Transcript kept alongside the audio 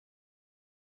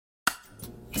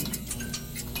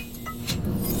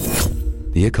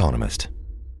The Economist.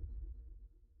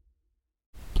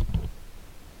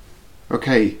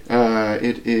 Okay,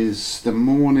 it is the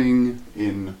morning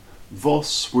in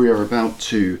Voss. We are about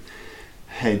to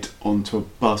head onto a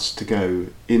bus to go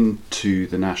into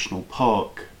the national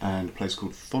park and a place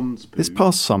called Fonsbu. This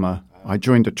past summer, I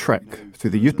joined a trek through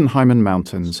the Jotunheimen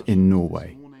Mountains in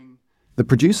Norway. The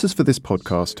producers for this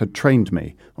podcast had trained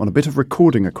me on a bit of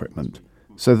recording equipment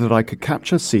so that I could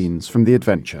capture scenes from the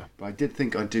adventure. I did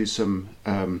think I'd do some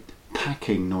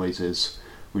packing noises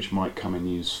which might come in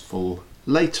useful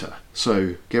later,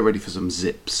 so get ready for some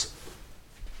zips.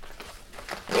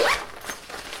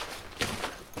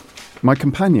 My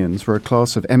companions were a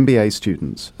class of MBA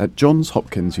students at Johns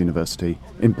Hopkins University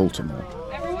in Baltimore.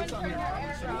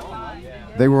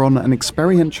 They were on an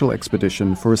experiential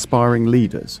expedition for aspiring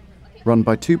leaders, run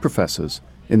by two professors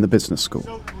in the business school.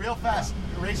 So, real fast,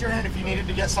 raise your hand if you needed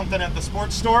to get something at the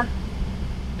sports store.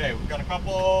 Okay, we've got a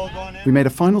couple going in. We made a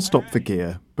final stop for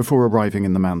gear before arriving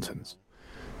in the mountains.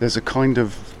 There's a kind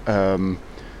of,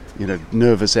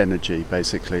 nervous energy,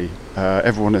 basically.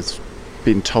 Everyone has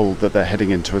been told that they're heading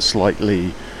into a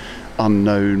slightly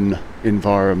unknown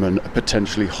environment, a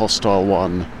potentially hostile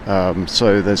one.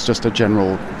 So there's just a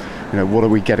general, what are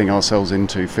we getting ourselves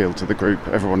into feel to the group.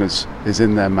 Everyone is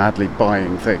in there madly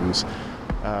buying things.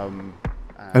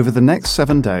 Over the next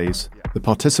 7 days, the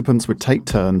participants would take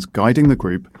turns guiding the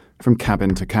group from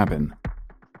cabin to cabin.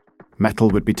 Metal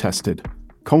would be tested,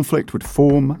 conflict would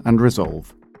form and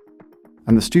resolve,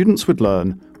 and the students would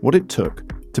learn what it took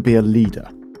to be a leader.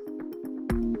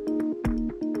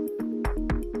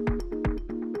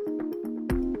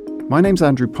 My name's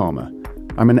Andrew Palmer.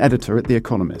 I'm an editor at The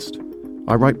Economist.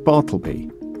 I write Bartleby,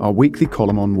 our weekly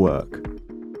column on work.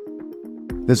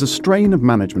 There's a strain of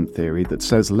management theory that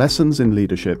says lessons in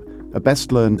leadership are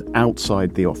best learned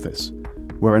outside the office,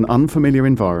 where an unfamiliar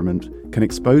environment can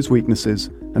expose weaknesses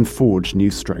and forge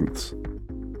new strengths.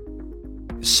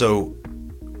 So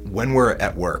when we're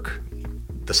at work,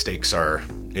 the stakes are,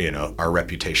 our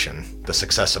reputation, the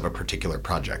success of a particular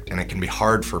project, and it can be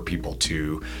hard for people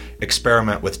to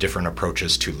experiment with different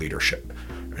approaches to leadership.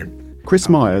 Chris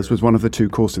Myers was one of the two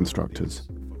course instructors.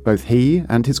 Both he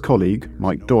and his colleague,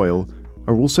 Mike Doyle,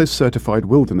 are also certified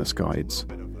wilderness guides.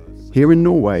 Here in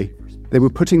Norway, they were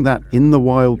putting that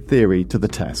in-the-wild theory to the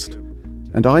test,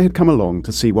 and I had come along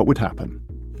to see what would happen.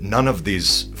 None of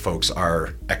these folks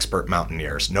are expert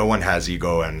mountaineers. No one has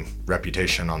ego and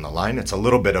reputation on the line. It's a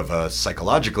little bit of a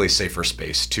psychologically safer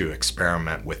space to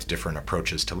experiment with different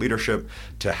approaches to leadership,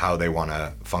 to how they want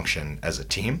to function as a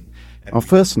team. Our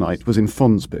first night was in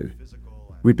Fonsbu.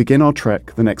 We'd begin our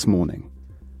trek the next morning.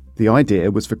 The idea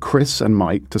was for Chris and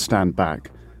Mike to stand back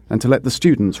and to let the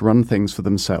students run things for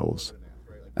themselves.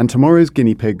 And tomorrow's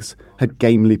guinea pigs had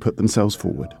gamely put themselves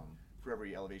forward.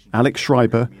 Alex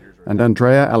Schreiber and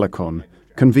Andrea Alarcon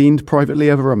convened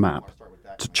privately over a map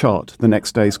to chart the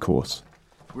next day's course.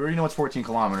 We already know it's 14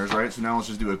 kilometers, right? So now let's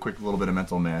just do a quick little bit of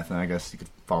mental math, and I guess you could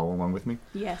follow along with me.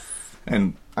 Yes.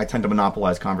 And I tend to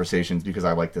monopolize conversations because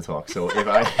I like to talk. So if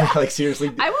I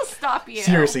seriously, I will stop you.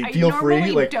 Seriously, feel free.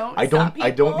 I don't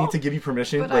people, need to give you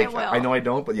permission. I know I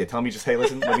don't, but yeah, tell me just, hey,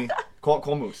 listen, let me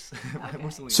call Moose.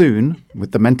 Okay. Soon,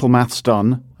 with the mental maths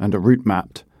done and a route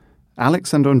mapped,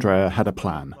 Alex and Andrea had a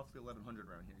plan.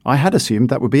 I had assumed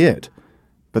that would be it,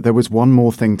 but there was one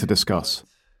more thing to discuss.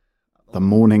 The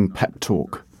morning pep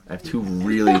talk. I have two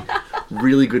really,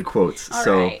 really good quotes.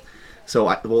 All right.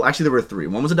 Actually there were three.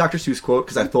 One was a Dr. Seuss quote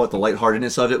because I thought the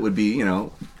lightheartedness of it would be,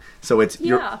 so it's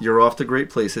you're off to great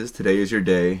places. Today is your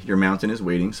day. Your mountain is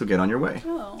waiting, so get on your way.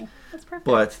 Oh, that's perfect.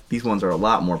 But these ones are a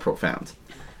lot more profound.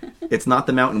 It's not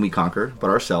the mountain we conquer, but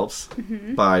ourselves,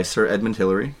 by Sir Edmund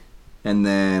Hillary. And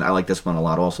then I like this one a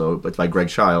lot also, but it's by Greg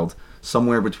Child.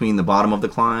 Somewhere between the bottom of the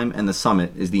climb and the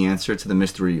summit is the answer to the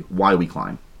mystery why we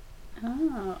climb.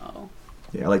 Oh.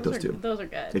 Yeah, I like those two. Those are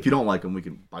good. If you don't like them, we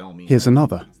can, by all means. Here's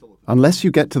another. Unless you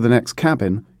get to the next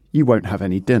cabin, you won't have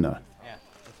any dinner.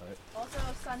 Also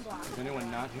sunblock. Is anyone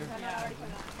not here?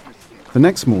 The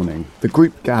next morning, the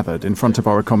group gathered in front of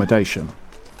our accommodation,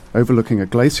 overlooking a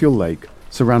glacial lake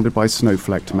surrounded by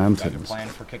snow-flecked mountains. Plan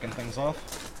for kicking things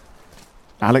off?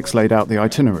 Alex laid out the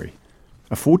itinerary.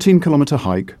 A 14-kilometre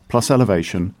hike plus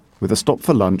elevation, with a stop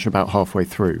for lunch about halfway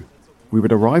through. We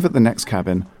would arrive at the next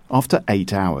cabin after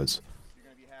 8 hours.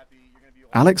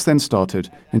 Alex then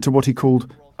started into what he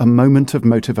called a moment of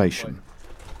motivation.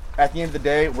 At the end of the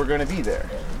day, we're going to be there.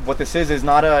 What this is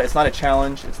not a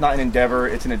challenge, it's not an endeavor,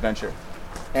 it's an adventure.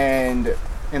 And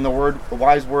in the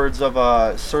wise words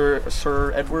of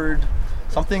Sir Edward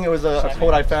something, it was a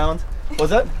quote I found.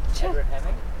 Was that? Edward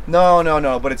Hemming?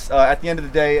 No, but it's at the end of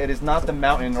the day, it is not the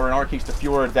mountain, or in our case, the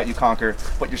fjord that you conquer,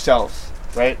 but yourselves.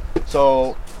 right?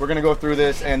 So we're gonna go through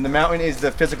this, and the mountain is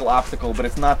the physical obstacle, but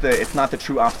it's not the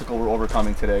true obstacle we're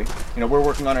overcoming today. You know, we're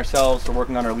working on ourselves, we're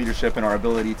working on our leadership and our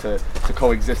ability to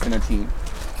coexist in a team.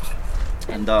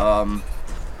 And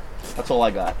that's all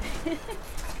I got.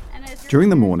 During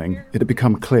the morning, it had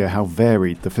become clear how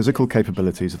varied the physical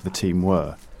capabilities of the team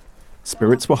were.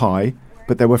 Spirits were high,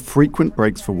 but there were frequent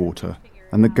breaks for water,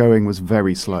 and the going was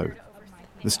very slow.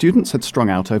 The students had strung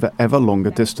out over ever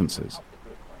longer distances.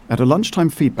 At a lunchtime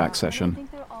feedback session,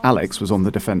 Alex was on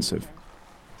the defensive.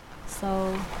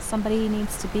 So somebody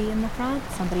needs to be in the front,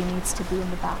 somebody needs to be in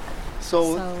the back.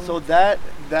 So that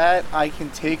I can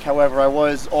take. However, I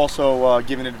was also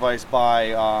given advice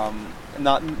by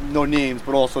no names,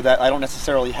 but also that I don't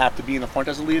necessarily have to be in the front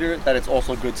as a leader. That it's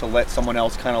also good to let someone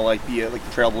else kind of like be like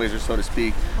the trailblazer, so to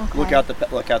speak. Okay. Look out the. What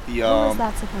was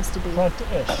that supposed to be?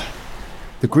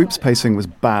 The group's pacing was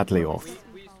badly off.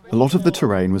 A lot of the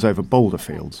terrain was over boulder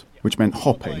fields, which meant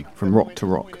hopping from rock to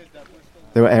rock.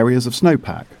 There were areas of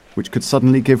snowpack, which could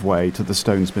suddenly give way to the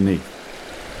stones beneath.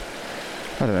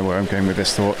 I don't know where I'm going with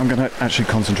this thought. I'm going to actually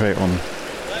concentrate on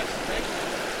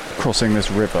crossing this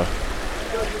river.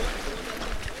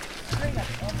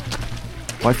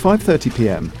 By 5:30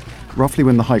 p.m, roughly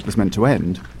when the hike was meant to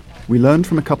end, we learned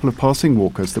from a couple of passing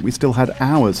walkers that we still had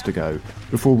hours to go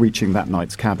before reaching that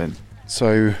night's cabin.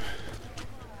 So,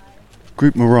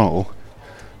 group morale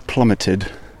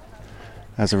plummeted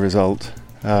as a result.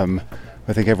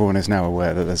 I think everyone is now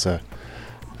aware that there's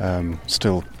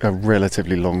still a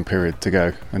relatively long period to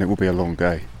go, and it will be a long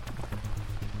day.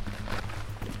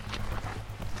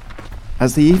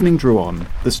 As the evening drew on,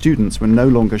 the students were no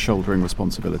longer shouldering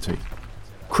responsibility.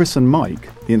 Chris and Mike,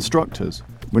 the instructors,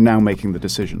 were now making the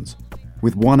decisions,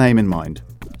 with one aim in mind: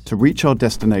 to reach our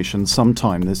destination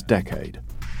sometime this decade.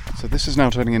 So this is now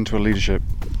turning into a leadership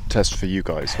test for you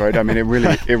guys, right? I mean, it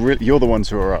really, you're the ones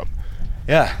who are up.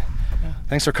 Yeah.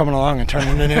 Thanks for coming along and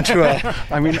turning it into a...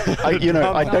 I mean,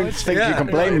 I don't think you can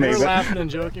blame me. We're But laughing and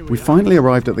joking. We finally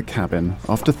arrived at the cabin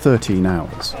after 13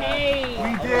 hours.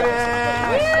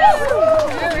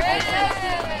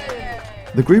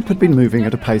 The group had been moving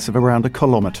at a pace of around 1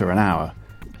 kilometre an hour,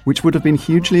 which would have been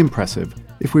hugely impressive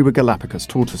if we were Galapagos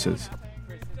tortoises.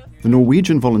 The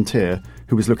Norwegian volunteer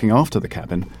who was looking after the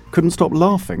cabin couldn't stop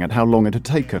laughing at how long it had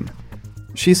taken.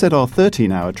 She said our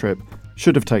 13-hour trip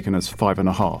should have taken us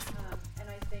 5.5.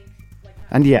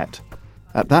 And yet,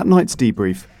 at that night's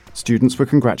debrief, students were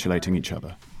congratulating each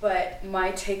other. But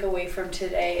my takeaway from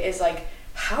today is like,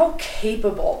 how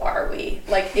capable are we?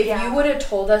 Like, if you would have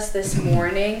told us this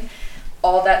morning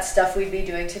all that stuff we'd be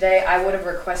doing today, I would have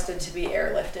requested to be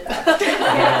airlifted up.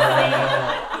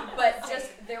 But just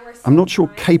there were. I'm not sure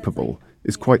capable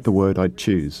is quite the word I'd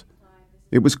choose.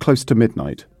 It was close to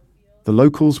midnight. The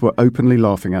locals were openly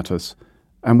laughing at us,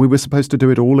 and we were supposed to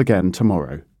do it all again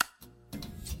tomorrow.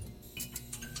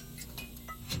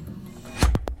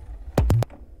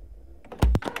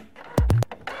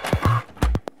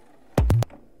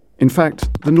 In fact,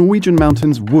 the Norwegian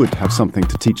mountains would have something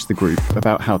to teach the group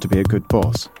about how to be a good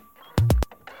boss.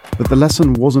 But the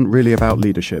lesson wasn't really about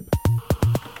leadership.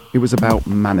 It was about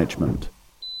management.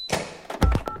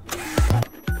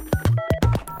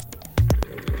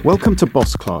 Welcome to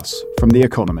Boss Class from The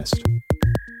Economist.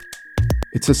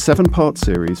 It's a 7-part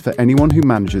series for anyone who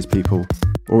manages people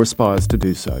or aspires to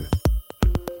do so.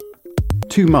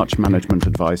 Too much management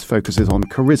advice focuses on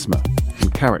charisma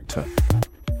and character.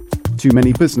 Too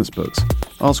many business books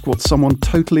ask what someone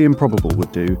totally improbable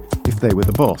would do if they were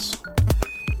the boss.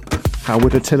 How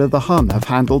would Attila the Hun have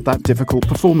handled that difficult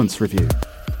performance review?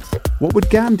 What would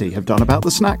Gandhi have done about the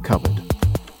snack cupboard?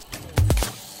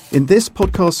 In this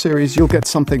podcast series, you'll get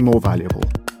something more valuable.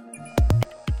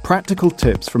 Practical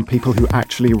tips from people who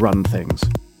actually run things.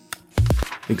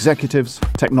 Executives,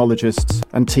 technologists,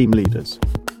 and team leaders.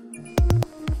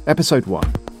 Episode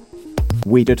 1.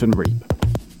 Weed it and reap.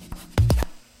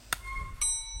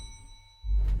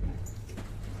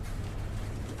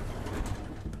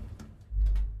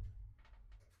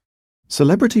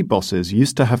 Celebrity bosses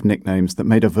used to have nicknames that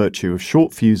made a virtue of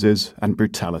short fuses and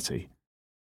brutality.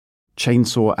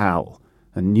 Chainsaw Al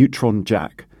and Neutron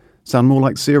Jack sound more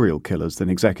like serial killers than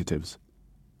executives.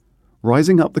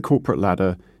 Rising up the corporate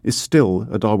ladder is still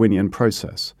a Darwinian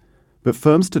process, but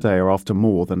firms today are after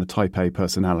more than a Type A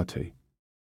personality.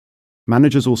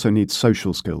 Managers also need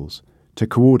social skills, to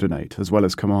coordinate as well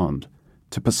as command,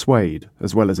 to persuade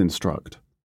as well as instruct.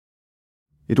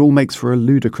 It all makes for a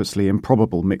ludicrously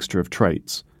improbable mixture of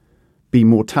traits. Be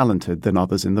more talented than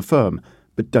others in the firm,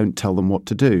 but don't tell them what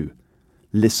to do.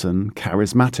 Listen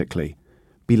charismatically.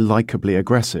 Be likably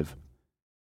aggressive.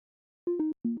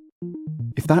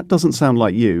 If that doesn't sound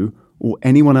like you, or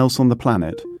anyone else on the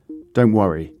planet, don't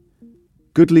worry.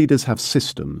 Good leaders have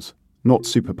systems, not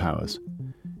superpowers.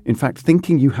 In fact,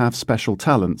 thinking you have special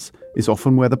talents is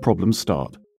often where the problems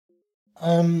start.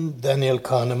 I'm Daniel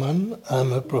Kahneman.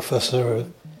 I'm a professor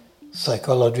of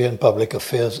psychology and public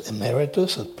affairs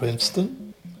emeritus at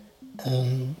Princeton.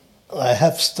 And I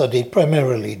have studied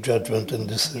primarily judgment and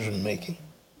decision making.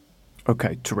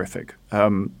 Okay, terrific.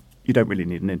 You don't really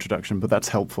need an introduction, but that's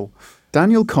helpful.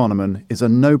 Daniel Kahneman is a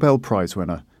Nobel Prize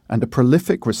winner and a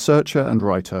prolific researcher and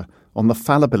writer on the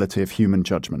fallibility of human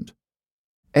judgment.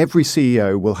 Every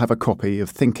CEO will have a copy of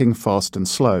Thinking Fast and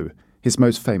Slow, his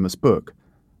most famous book.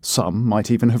 Some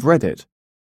might even have read it.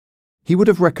 He would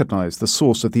have recognised the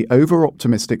source of the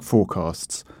over-optimistic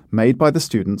forecasts made by the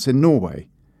students in Norway.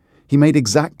 He made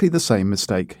exactly the same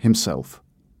mistake himself.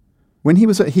 When he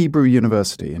was at Hebrew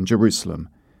University in Jerusalem,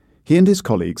 he and his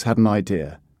colleagues had an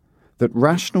idea that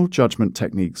rational judgment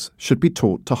techniques should be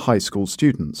taught to high school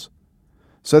students.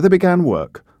 So they began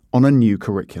work on a new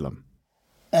curriculum.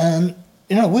 And,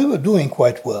 we were doing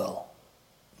quite well.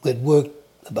 We'd worked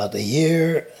about a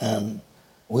year, and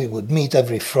we would meet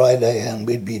every Friday, and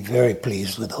we'd be very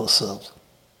pleased with ourselves.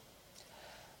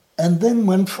 And then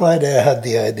one Friday I had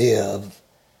the idea of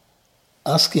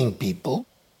asking people,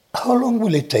 how long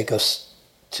will it take us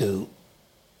to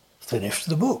finish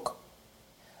the book?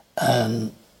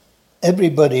 And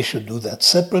everybody should do that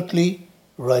separately,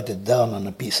 write it down on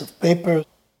a piece of paper.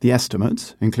 The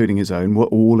estimates, including his own, were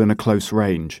all in a close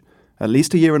range, at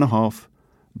least a year and a half,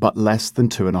 but less than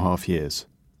 2.5 years.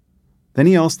 Then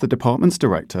he asked the department's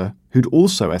director, who'd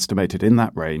also estimated in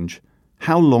that range,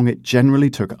 how long it generally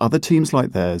took other teams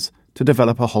like theirs to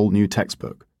develop a whole new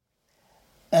textbook.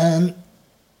 And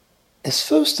his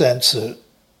first answer,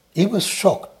 he was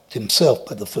shocked himself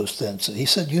by the first answer. He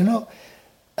said,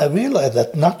 I realized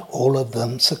that not all of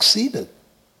them succeeded.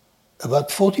 About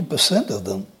 40% of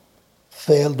them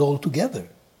failed altogether.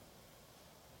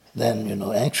 Then,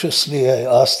 anxiously I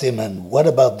asked him, and what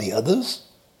about the others?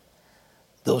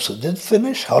 Those who did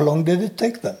finish, how long did it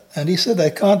take them? And he said, I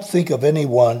can't think of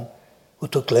anyone who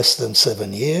took less than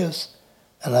 7 years,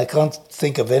 and I can't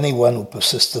think of anyone who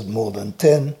persisted more than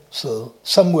 10, so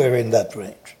somewhere in that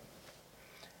range.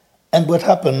 And what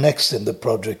happened next in the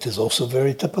project is also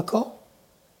very typical.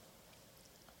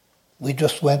 We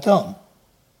just went on.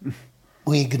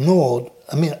 We ignored,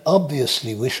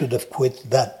 obviously we should have quit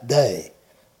that day.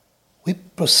 We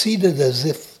proceeded as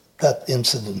if that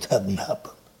incident hadn't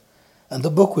happened. And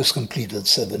the book was completed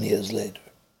 7 years later.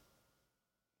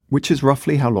 Which is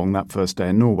roughly how long that first day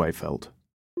in Norway felt.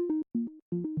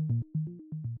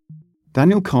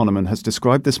 Daniel Kahneman has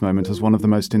described this moment as one of the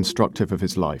most instructive of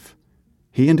his life.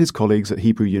 He and his colleagues at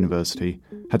Hebrew University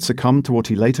had succumbed to what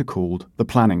he later called the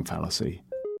planning fallacy.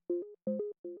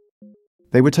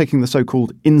 They were taking the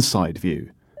so-called inside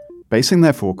view, basing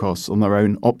their forecasts on their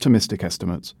own optimistic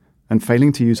estimates and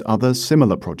failing to use other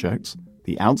similar projects,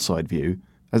 the outside view,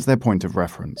 as their point of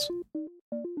reference.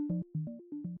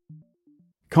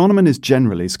 Kahneman is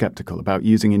generally sceptical about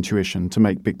using intuition to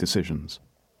make big decisions.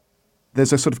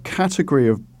 There's a sort of category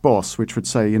of boss which would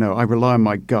say, I rely on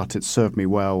my gut, it served me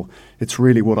well, it's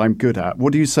really what I'm good at.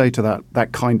 What do you say to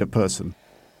that kind of person?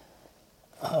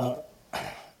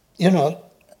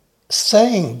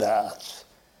 Saying that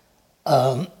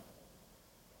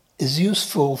is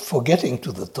useful for getting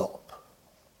to the top.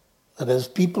 That is,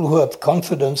 people who have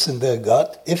confidence in their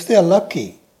gut, if they're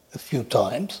lucky a few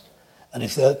times, and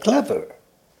if they're clever,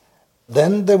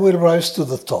 then they will rise to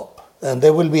the top. And they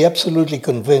will be absolutely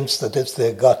convinced that it's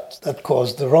their gut that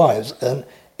caused the rise. And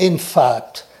in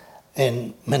fact,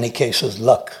 in many cases,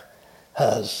 luck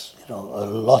has a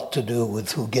lot to do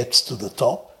with who gets to the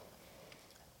top,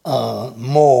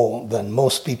 more than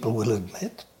most people will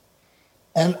admit.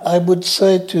 And I would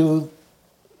say to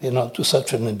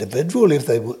such an individual, if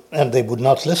they would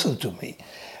not listen to me,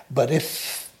 but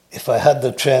if I had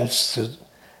the chance to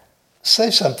say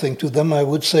something to them, I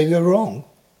would say, you're wrong.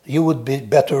 You would be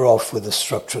better off with a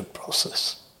structured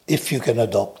process, if you can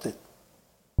adopt it.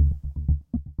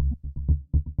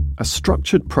 A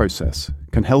structured process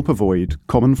can help avoid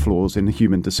common flaws in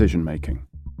human decision-making.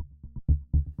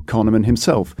 Kahneman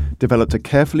himself developed a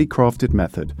carefully crafted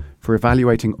method for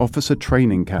evaluating officer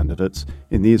training candidates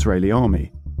in the Israeli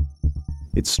army.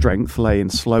 Its strength lay in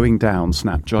slowing down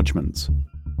snap judgments.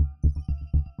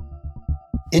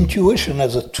 Intuition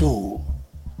as a tool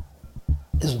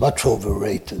is much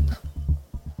overrated.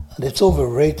 And it's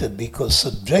overrated because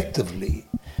subjectively,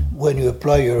 when you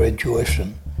apply your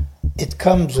intuition, it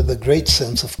comes with a great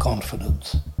sense of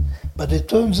confidence. But it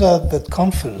turns out that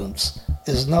confidence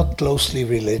is not closely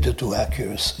related to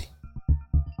accuracy.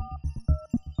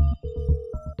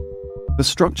 The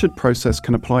structured process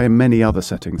can apply in many other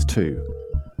settings too,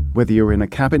 whether you're in a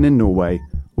cabin in Norway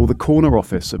or the corner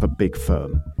office of a big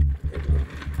firm.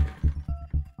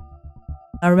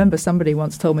 I remember somebody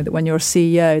once told me that when you're a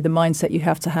CEO, the mindset you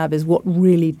have to have is what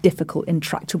really difficult,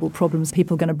 intractable problems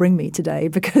people are going to bring me today,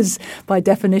 because by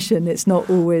definition, it's not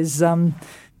always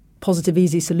positive,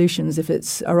 easy solutions if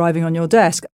it's arriving on your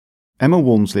desk. Emma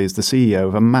Walmsley is the CEO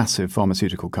of a massive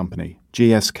pharmaceutical company,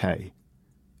 GSK.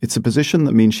 It's a position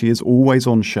that means she is always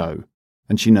on show,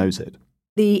 and she knows it.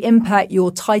 The impact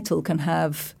your title can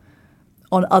have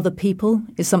on other people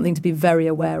is something to be very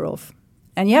aware of.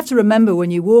 And you have to remember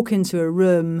when you walk into a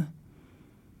room,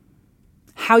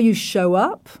 how you show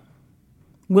up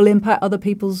will impact other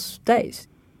people's days.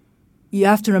 You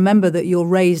have to remember that your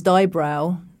raised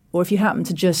eyebrow, or if you happen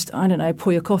to just,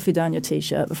 pour your coffee down your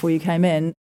T-shirt before you came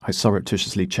in. I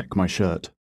surreptitiously check my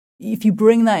shirt. If you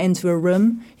bring that into a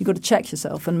room, you've got to check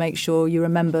yourself and make sure you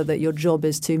remember that your job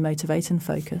is to motivate and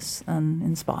focus and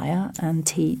inspire and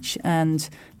teach and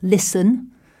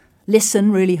listen.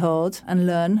 Listen really hard and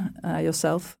learn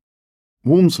yourself.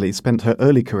 Walmsley spent her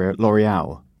early career at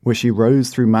L'Oréal, where she rose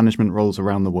through management roles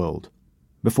around the world,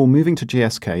 before moving to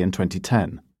GSK in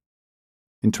 2010.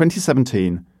 In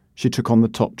 2017, she took on the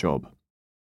top job.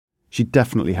 She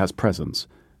definitely has presence,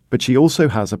 but she also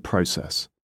has a process.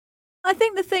 I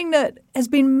think the thing that has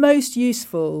been most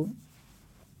useful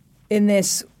in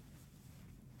this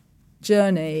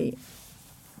journey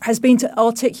has been to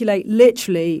articulate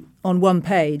literally on one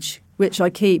page, which I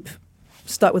keep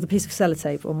stuck with a piece of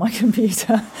sellotape on my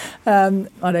computer.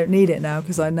 I don't need it now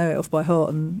because I know it off by heart,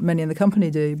 and many in the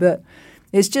company do. But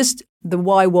it's just the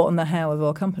why, what, and the how of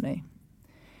our company.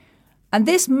 And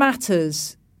this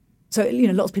matters. So,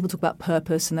 lots of people talk about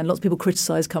purpose, and then lots of people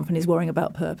criticize companies worrying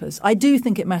about purpose. I do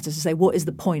think it matters to say, what is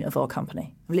the point of our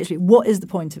company? Literally, what is the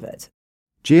point of it?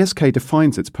 GSK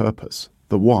defines its purpose,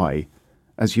 the why,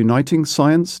 as uniting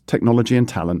science, technology and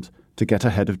talent to get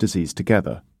ahead of disease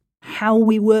together. How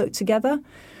we work together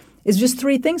is just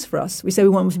three things for us. We say we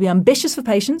want to be ambitious for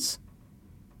patients,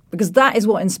 because that is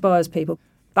what inspires people.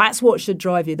 That's what should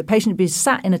drive you. The patient should be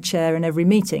sat in a chair in every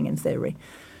meeting, in theory.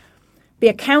 Be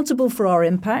accountable for our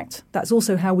impact. That's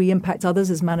also how we impact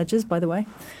others as managers, by the way.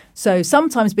 So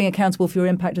sometimes being accountable for your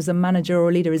impact as a manager or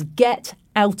a leader is get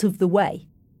out of the way.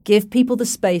 Give people the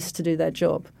space to do their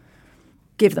job.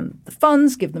 Give them the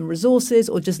funds, give them resources,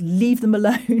 or just leave them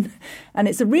alone. And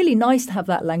it's really nice to have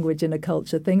that language in a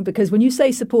culture thing, because when you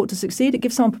say support to succeed, it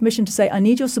gives someone permission to say, I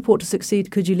need your support to succeed.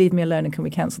 Could you leave me alone, and can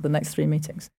we cancel the next 3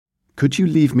 meetings? Could you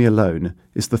leave me alone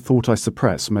is the thought I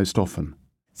suppress most often.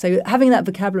 So having that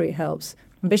vocabulary helps.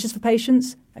 Ambitious for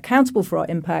patients, accountable for our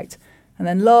impact, and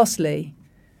then lastly,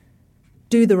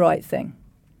 do the right thing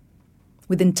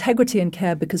with integrity and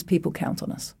care, because people count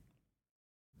on us.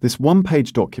 This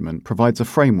one-page document provides a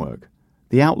framework,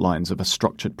 the outlines of a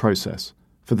structured process,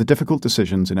 for the difficult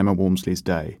decisions in Emma Walmsley's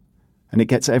day, and it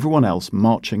gets everyone else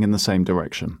marching in the same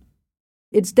direction.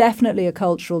 It's definitely a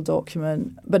cultural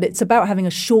document, but it's about having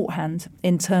a shorthand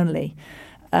internally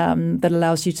that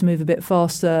allows you to move a bit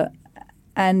faster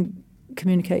and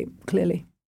communicate clearly.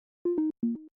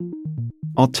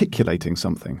 Articulating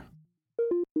something.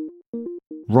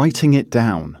 Writing it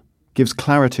down gives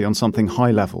clarity on something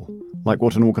high level, like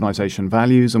what an organisation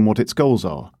values and what its goals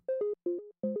are.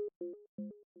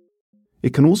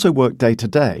 It can also work day to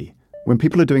day when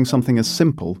people are doing something as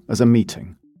simple as a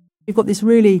meeting. You've got this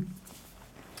really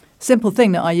simple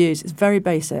thing that I use. It's very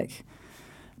basic,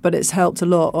 but it's helped a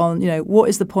lot on, what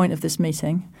is the point of this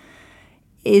meeting?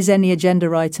 Is any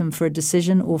agenda item for a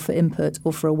decision or for input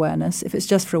or for awareness? If it's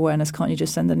just for awareness, can't you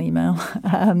just send an email?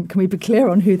 Can we be clear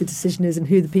on who the decision is and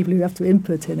who the people who have to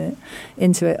input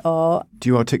into it are? Do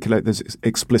you articulate this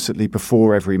explicitly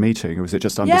before every meeting, or is it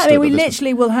just understood? Yeah, we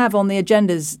literally will have on the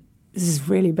agendas. This is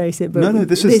really basic, but no,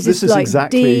 this is like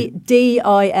exactly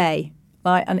DIA.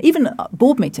 Like, and even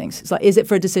board meetings, it's like, is it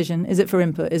for a decision? Is it for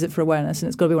input? Is it for awareness? And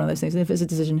it's got to be one of those things. And if it's a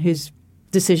decision, whose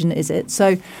decision is it?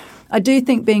 So I do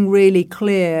think being really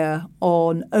clear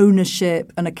on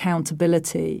ownership and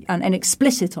accountability and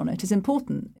explicit on it is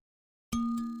important.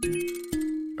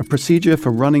 A procedure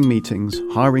for running meetings,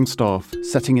 hiring staff,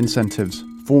 setting incentives,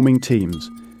 forming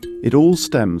teams. It all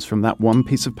stems from that one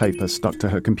piece of paper stuck to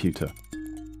her computer.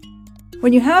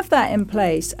 When you have that in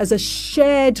place as a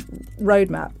shared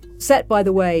roadmap, set, by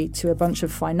the way, to a bunch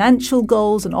of financial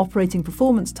goals and operating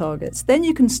performance targets, then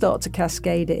you can start to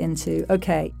cascade it into,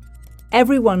 okay,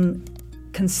 everyone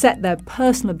can set their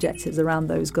personal objectives around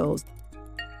those goals.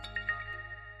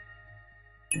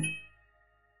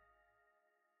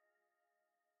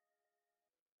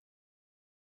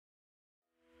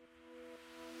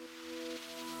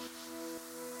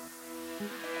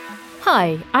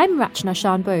 Hi, I'm Rachna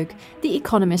Shanbhogue, The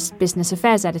Economist's Business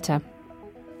Affairs Editor.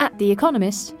 At The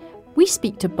Economist, we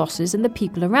speak to bosses and the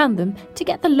people around them to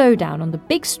get the lowdown on the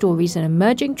big stories and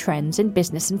emerging trends in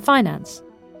business and finance.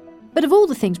 But of all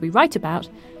the things we write about,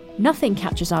 nothing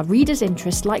catches our readers'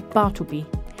 interest like Bartleby,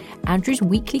 Andrew's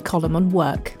weekly column on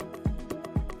work.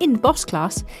 In Boss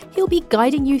Class, he'll be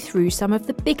guiding you through some of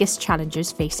the biggest challenges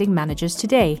facing managers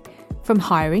today, from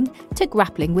hiring to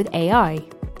grappling with AI.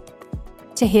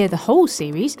 To hear the whole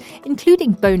series,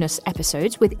 including bonus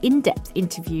episodes with in-depth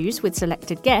interviews with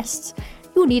selected guests,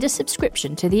 you'll need a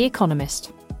subscription to The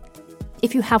Economist.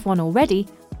 If you have one already,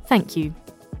 thank you.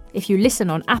 If you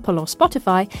listen on Apple or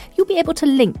Spotify, you'll be able to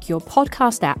link your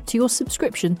podcast app to your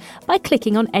subscription by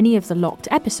clicking on any of the locked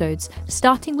episodes,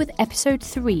 starting with episode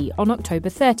 3 on October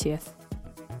 30th.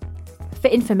 For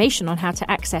information on how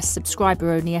to access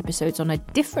subscriber-only episodes on a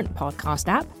different podcast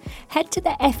app, head to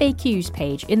the FAQs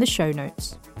page in the show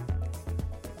notes.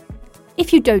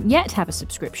 If you don't yet have a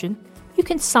subscription, you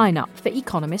can sign up for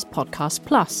Economist Podcast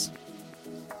Plus.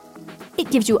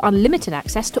 It gives you unlimited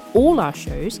access to all our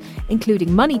shows,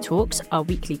 including Money Talks, our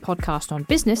weekly podcast on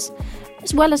business,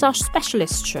 as well as our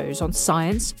specialist shows on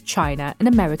science, China, and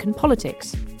American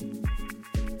politics.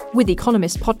 With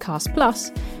Economist Podcast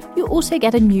Plus, you also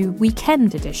get a new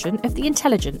weekend edition of The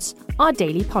Intelligence, our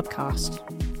daily podcast.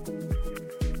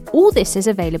 All this is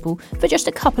available for just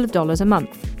a couple of dollars a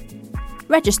month.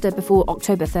 Register before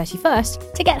October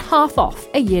 31st to get half off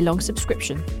a year-long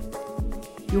subscription.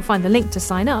 You'll find the link to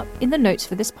sign up in the notes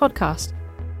for this podcast,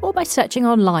 or by searching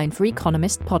online for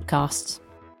Economist podcasts.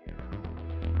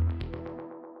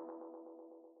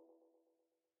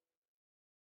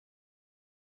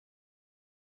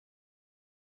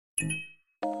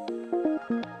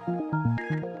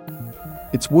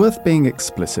 It's worth being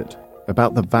explicit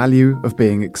about the value of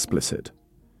being explicit.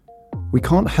 We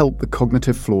can't help the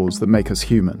cognitive flaws that make us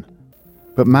human,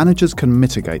 but managers can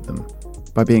mitigate them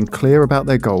by being clear about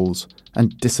their goals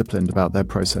and disciplined about their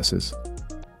processes.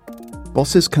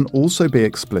 Bosses can also be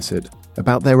explicit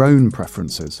about their own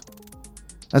preferences.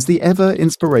 As the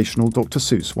ever-inspirational Dr.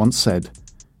 Seuss once said,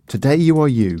 "Today you are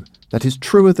you, that is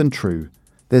truer than true.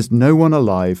 There's no one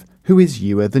alive who is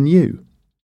youer than you."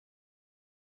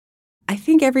 I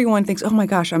think everyone thinks, oh my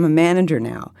gosh, I'm a manager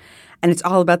now, and it's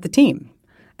all about the team.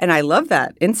 And I love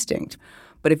that instinct.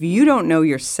 But if you don't know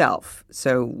yourself,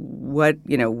 so what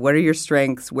are your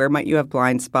strengths? Where might you have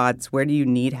blind spots? Where do you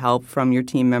need help from your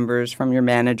team members, from your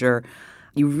manager?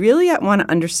 You really want to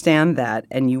understand that,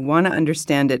 and you want to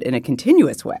understand it in a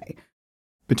continuous way.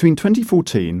 Between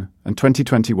 2014 and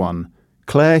 2021,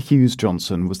 Claire Hughes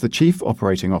Johnson was the Chief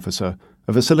Operating Officer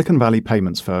of a Silicon Valley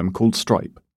payments firm called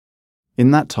Stripe.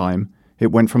 In that time,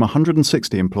 it went from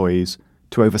 160 employees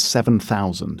to over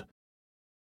 7,000.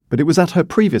 But it was at her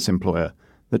previous employer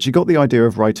that she got the idea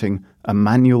of writing a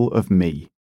manual of me.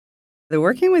 The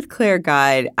Working with Claire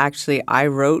guide, actually, I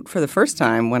wrote for the first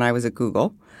time when I was at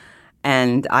Google,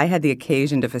 and I had the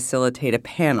occasion to facilitate a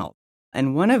panel.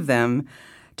 And one of them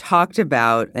talked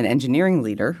about an engineering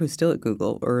leader who's still at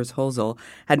Google, Urs Hölzel,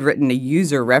 had written a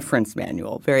user reference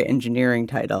manual, very engineering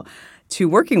title, to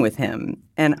working with him.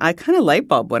 And I kind of light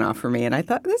bulb went off for me, and I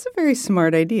thought, that's a very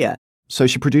smart idea. So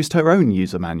she produced her own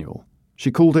user manual.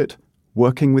 She called it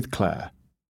Working with Claire.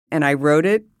 And I wrote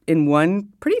it in one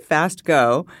pretty fast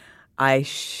go. I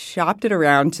shopped it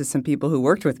around to some people who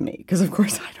worked with me, because of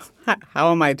course,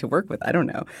 how am I to work with? I don't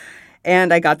know.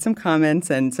 And I got some comments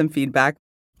and some feedback.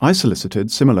 I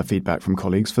solicited similar feedback from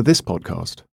colleagues for this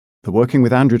podcast. The Working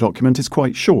with Andrew document is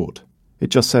quite short. It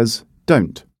just says,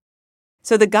 don't.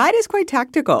 So the guide is quite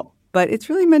tactical, but it's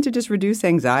really meant to just reduce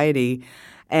anxiety.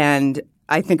 And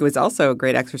I think it was also a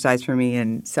great exercise for me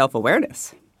in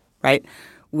self-awareness, right?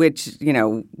 Which,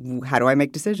 how do I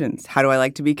make decisions? How do I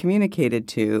like to be communicated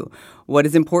to? What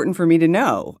is important for me to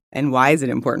know? And why is it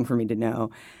important for me to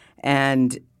know?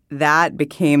 And that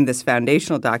became this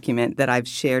foundational document that I've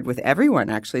shared with everyone,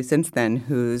 actually, since then,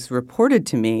 who's reported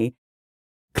to me.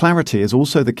 Clarity is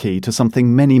also the key to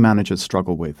something many managers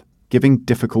struggle with, giving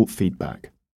difficult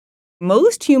feedback.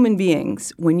 Most human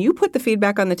beings, when you put the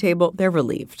feedback on the table, they're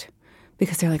relieved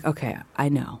because they're like, okay, I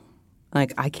know.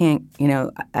 Like, I can't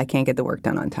get the work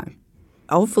done on time.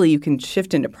 Hopefully you can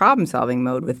shift into problem-solving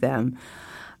mode with them.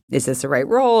 Is this the right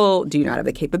role? Do you not have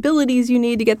the capabilities you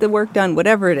need to get the work done?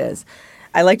 Whatever it is.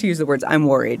 I like to use the words, I'm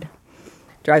worried.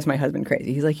 Drives my husband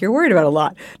crazy. He's like, you're worried about a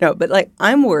lot. No, but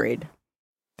I'm worried.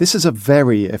 This is a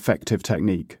very effective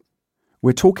technique.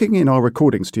 We're talking in our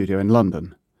recording studio in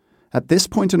London. At this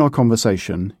point in our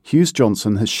conversation, Hughes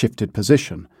Johnson has shifted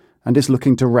position and is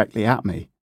looking directly at me.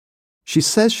 She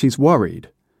says she's worried.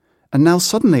 And now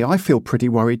suddenly I feel pretty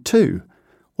worried too.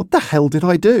 What the hell did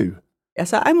I do?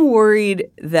 Yes, I'm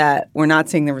worried that we're not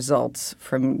seeing the results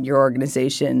from your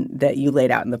organization that you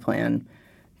laid out in the plan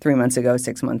 3 months ago,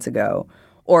 6 months ago.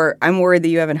 Or I'm worried that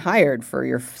you haven't hired for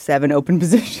your 7 open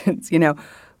positions.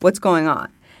 What's going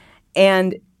on?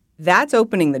 And that's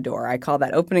opening the door. I call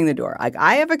that opening the door. Like,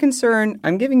 I have a concern.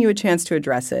 I'm giving you a chance to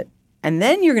address it. And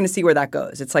then you're going to see where that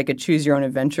goes. It's like a choose your own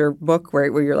adventure book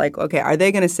where you're like, okay, are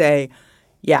they going to say,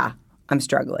 yeah, I'm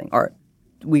struggling, or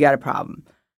we got a problem?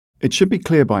 It should be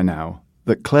clear by now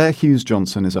that Claire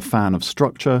Hughes-Johnson is a fan of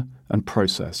structure and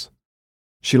process.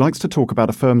 She likes to talk about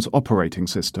a firm's operating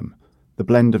system, the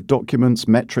blend of documents,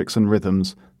 metrics, and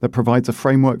rhythms that provides a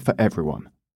framework for everyone.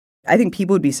 I think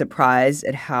people would be surprised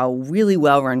at how really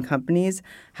well-run companies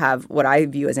have what I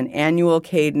view as an annual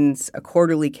cadence, a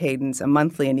quarterly cadence, a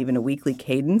monthly, and even a weekly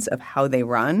cadence of how they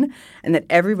run, and that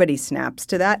everybody snaps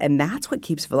to that, and that's what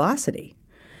keeps velocity.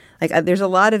 Like, there's a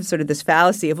lot of sort of this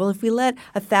fallacy of, well, if we let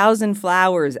 1,000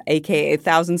 flowers, aka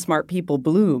 1,000 smart people,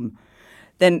 bloom,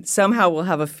 then somehow we'll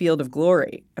have a field of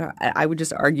glory. I would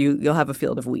just argue you'll have a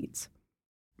field of weeds.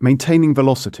 Maintaining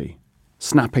velocity,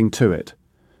 snapping to it.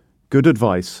 Good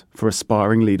advice for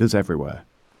aspiring leaders everywhere.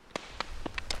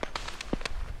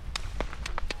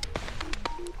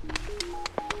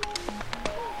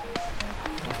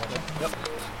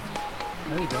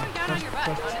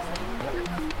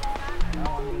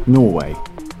 Norway,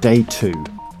 day 2.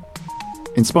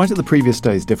 In spite of the previous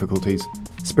day's difficulties,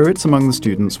 spirits among the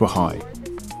students were high.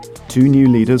 2 new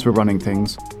leaders were running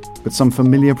things, but some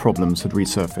familiar problems had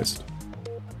resurfaced.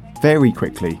 Very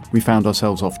quickly, we found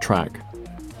ourselves off track.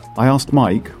 I asked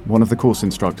Mike, one of the course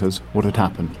instructors, what had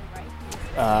happened.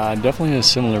 Definitely a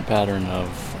similar pattern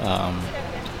of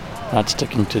not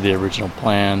sticking to the original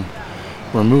plan.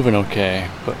 We're moving okay,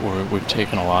 but we've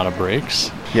taken a lot of breaks.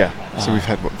 Yeah, so we've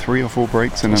had, 3 or 4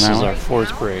 breaks in an hour? This is our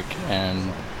 4th break,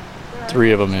 and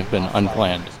 3 of them have been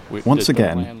unplanned. Once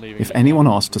again, if anyone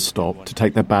asked to stop, to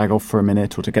take their bag off for a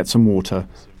minute or to get some water,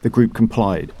 the group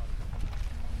complied.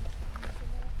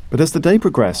 But as the day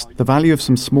progressed, the value of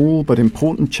some small but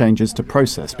important changes to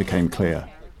process became clear.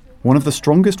 One of the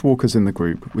strongest walkers in the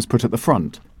group was put at the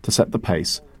front to set the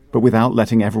pace, but without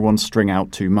letting everyone string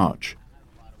out too much.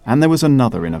 And there was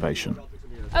another innovation.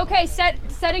 Okay,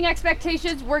 setting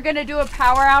expectations, we're going to do a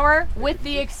power hour with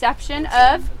the exception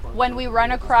of when we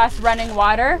run across running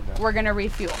water, we're going to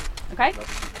refuel, okay?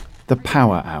 The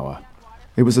power hour.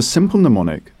 It was a simple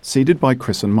mnemonic seeded by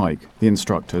Chris and Mike, the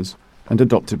instructors, and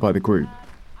adopted by the group.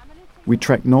 We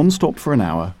trekked non-stop for an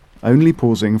hour, only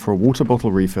pausing for a water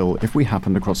bottle refill if we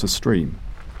happened across a stream.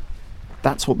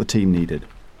 That's what the team needed.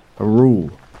 A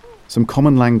rule, some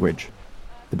common language,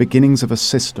 the beginnings of a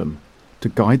system to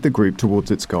guide the group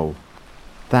towards its goal.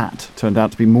 That turned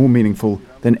out to be more meaningful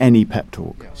than any pep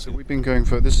talk. So we've been going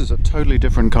this is a totally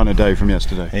different kind of day from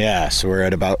yesterday. Yeah, so we're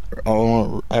at about,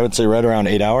 I would say right around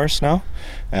 8 hours now.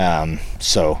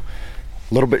 So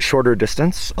a little bit shorter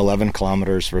distance, 11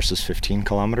 kilometers versus 15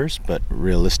 kilometers, but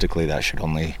realistically that should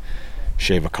only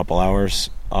shave a couple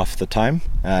hours off the time.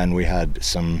 And we had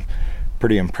some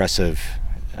pretty impressive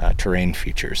terrain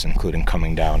features, including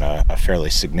coming down a fairly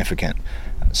significant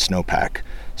snowpack.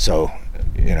 So,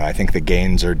 I think the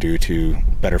gains are due to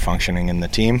better functioning in the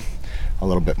team, a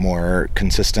little bit more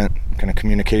consistent kind of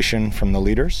communication from the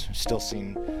leaders. Still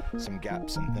seeing some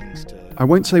gaps and things to... I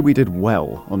won't say we did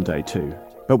well on day 2,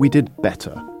 but we did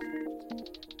better.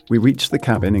 We reached the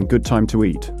cabin in good time to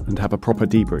eat and have a proper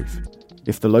debrief.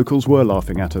 If the locals were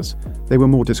laughing at us, they were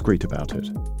more discreet about it.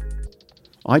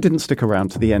 I didn't stick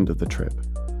around to the end of the trip,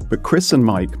 but Chris and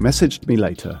Mike messaged me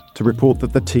later to report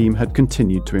that the team had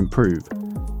continued to improve.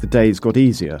 The days got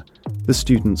easier. The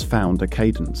students found a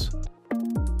cadence.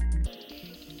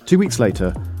 2 weeks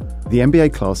later, the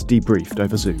MBA class debriefed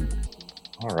over Zoom.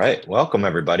 All right. Welcome,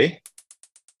 everybody.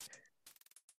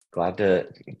 Glad to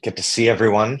get to see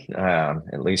everyone,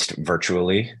 at least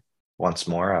virtually, once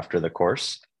more after the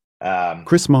course.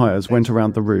 Chris Myers went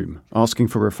around the room asking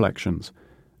for reflections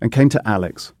and came to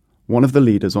Alex, one of the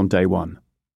leaders on day 1.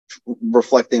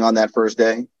 Reflecting on that first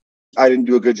day, I didn't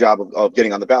do a good job of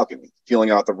getting on the balcony,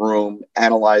 feeling out the room,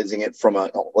 analyzing it from a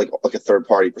third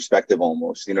party perspective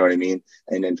almost, you know what I mean?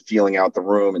 And then feeling out the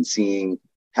room and seeing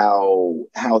how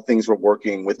things were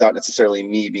working without necessarily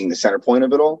me being the center point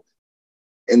of it all.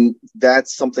 And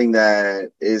that's something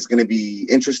that is going to be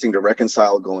interesting to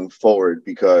reconcile going forward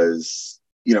because,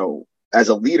 as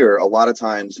a leader, a lot of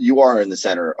times you are in the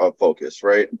center of focus,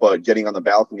 right? But getting on the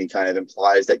balcony kind of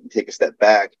implies that you take a step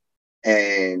back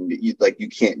and you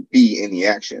can't be in the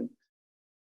action.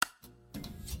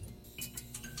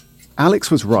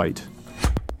 Alex was right.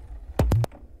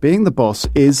 Being the boss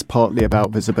is partly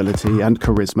about visibility and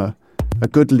charisma, A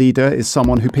good leader is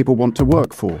someone who people want to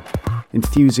work for.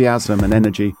 Enthusiasm and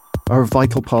energy are a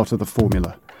vital part of the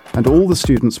formula, and all the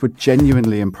students were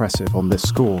genuinely impressive on this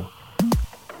score.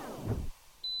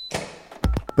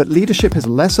 But leadership is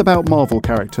less about Marvel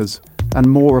characters and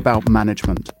more about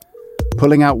management,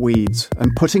 pulling out weeds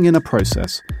and putting in a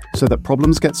process so that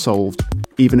problems get solved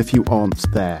even if you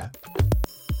aren't there.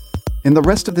 In the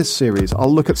rest of this series,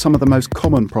 I'll look at some of the most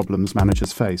common problems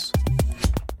managers face.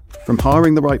 From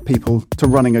hiring the right people to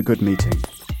running a good meeting.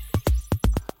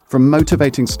 From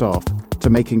motivating staff to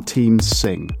making teams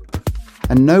sing.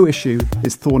 And no issue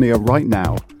is thornier right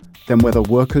now than whether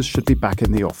workers should be back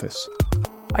in the office.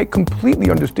 I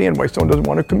completely understand why someone doesn't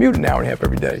want to commute an hour and a half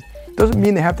every day. Doesn't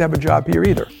mean they have to have a job here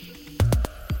either.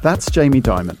 That's Jamie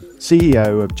Dimon,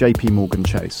 CEO of JP Morgan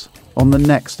Chase, on the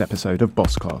next episode of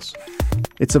Boss Class.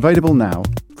 It's available now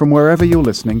from wherever you're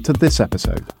listening to this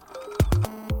episode.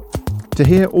 To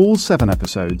hear all 7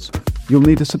 episodes, you'll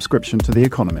need a subscription to The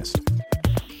Economist.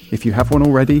 If you have one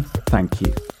already, thank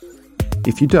you.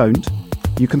 If you don't,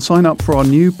 you can sign up for our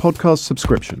new podcast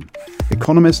subscription,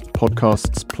 Economist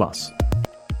Podcasts Plus.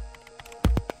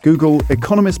 Google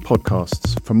Economist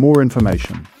Podcasts for more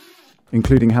information,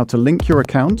 including how to link your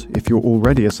account if you're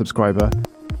already a subscriber,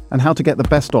 and how to get the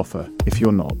best offer if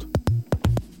you're not.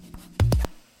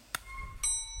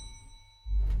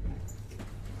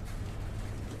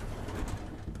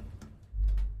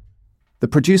 The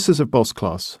producers of Boss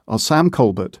Class are Sam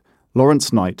Colbert,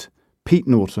 Lawrence Knight, Pete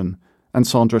Norton, and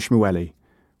Sandra Shmueli,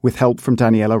 with help from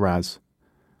Daniela Raz.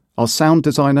 Our sound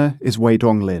designer is Wei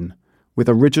Dong Lin, with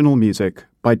original music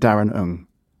by Darren Ung.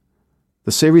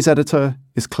 The series editor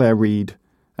is Claire Reed,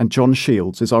 and John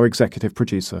Shields is our executive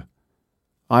producer.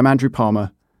 I'm Andrew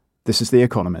Palmer. This is The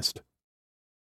Economist.